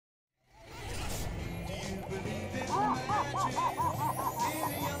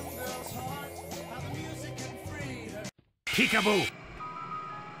Peekaboo!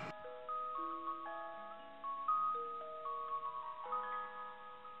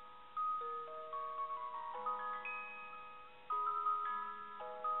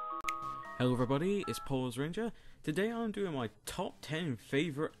 Hello everybody, it's Polis Ranger. Today I'm doing my top 10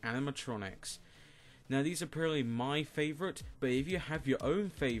 favourite animatronics. Now these are purely my favourite, but if you have your own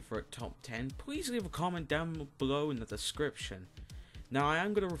favourite top 10, please leave a comment down below in the description. Now I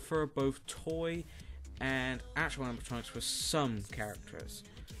am going to refer both toy and actual animatronics for some characters.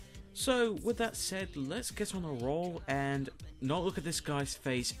 So with that said, let's get on a roll and not look at this guy's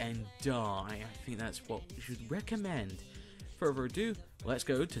face and die. I think that's what we should recommend. Further ado, let's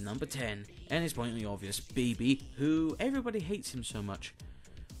go to number 10, and it's blatantly obvious, BB, who everybody hates him so much,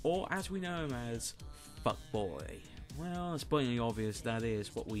 or as we know him as, Fuckboy. Well, it's blatantly obvious that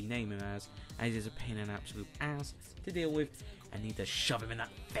is what we name him as he's a pain in the absolute ass to deal with, and need to shove him in that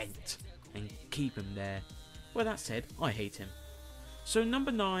vent and keep him there. Well, that said, I hate him. So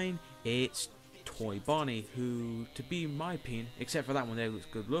number 9, it's Toy Bonnie, who, to be my opinion, except for that one there looks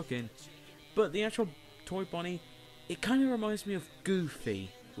good looking, but the actual Toy Bonnie, it kind of reminds me of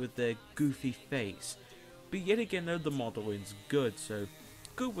Goofy, with their goofy face. But yet again though, the modeling's good, so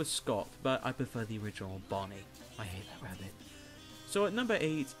good with Scott, but I prefer the original Bonnie. I hate that rabbit. So at number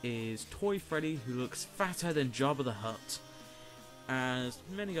 8 is Toy Freddy, who looks fatter than Jabba the Hutt. As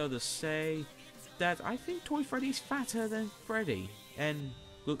many others say, that I think Toy Freddy's fatter than Freddy, and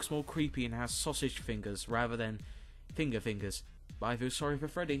looks more creepy and has sausage fingers rather than fingers. But I feel sorry for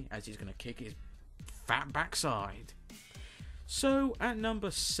Freddy, as he's going to kick his fat backside. So at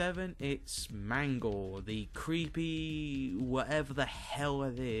number 7, it's Mangle, the creepy whatever the hell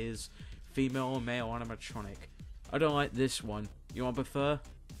it is, female or male animatronic. I don't like this one. You want to prefer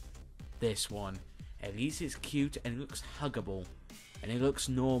this one? At least it's cute and it looks huggable, and it looks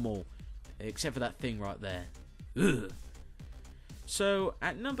normal, except for that thing right there. Ugh. So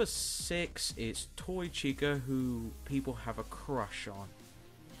at number 6, it's Toy Chica, who people have a crush on.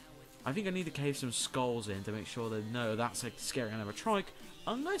 I think I need to cave some skulls in to make sure they know that's a scary animatronic,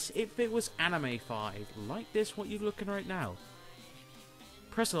 unless if it was anime-fied, like this what you're looking right now.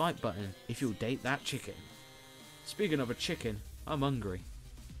 Press the like button if you'll date that chicken. Speaking of a chicken, I'm hungry.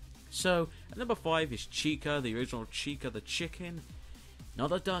 So, at number 5 is Chica, the original Chica the chicken.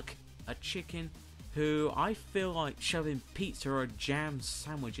 Not a duck, a chicken, who I feel like shoving pizza or a jam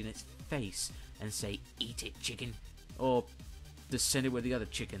sandwich in its face and say, "Eat it, chicken," or just send it with the other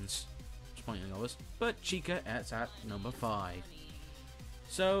chickens. Pointing at us, but Chica is at number 5.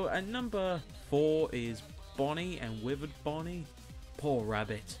 So at number 4 is Bonnie and Withered Bonnie. Poor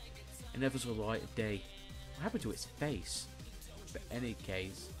rabbit. It never saw the light of day. What happened to its face? But any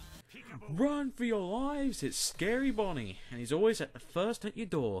case, run for your lives, it's Scary Bonnie, and he's always at the first at your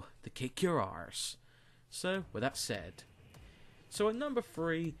door to kick your arse. So with that said, so at number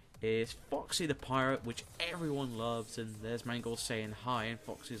 3 is Foxy the Pirate, which everyone loves, and there's Mangle saying hi, and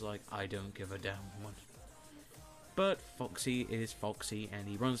Foxy's like, I don't give a damn one. But Foxy is Foxy, and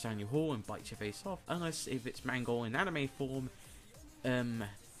he runs down your hall and bites your face off, unless if it's Mangle in anime form.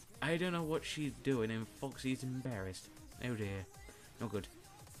 I don't know what she's doing, and Foxy's embarrassed. Oh dear, not good.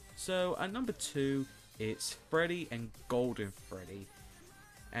 So at number 2, it's Freddy and Golden Freddy,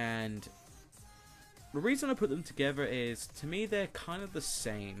 and the reason I put them together is, to me, they're kind of the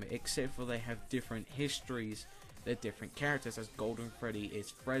same, except for they have different histories. They're different characters, as Golden Freddy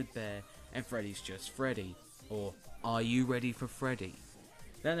is Fredbear, and Freddy's just Freddy. Or, are you ready for Freddy?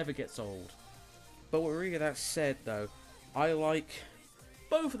 That never gets old. But with really that said, though, I like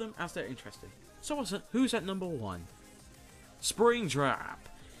both of them as they're interesting. So who's at number 1? Springtrap.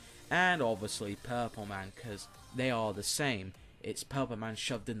 And obviously Purple Man, because they are the same. It's Purple Man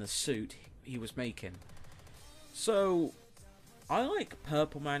shoved in the suit he was making. So I like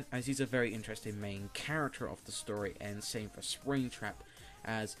Purple Man as he's a very interesting main character of the story, and same for Springtrap,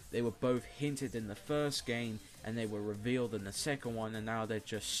 as they were both hinted in the first game and they were revealed in the second one, and now they're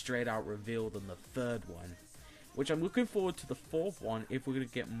just straight out revealed in the third one, which I'm looking forward to the fourth one if we're going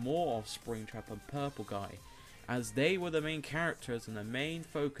to get more of Springtrap and Purple Guy, as they were the main characters and the main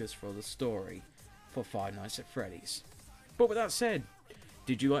focus for the story for Five Nights at Freddy's. But with that said,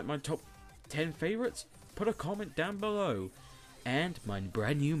 did you like my top 10 favorites? Put a comment down below. And my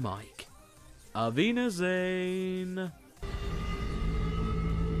brand new mic. Avina Zane.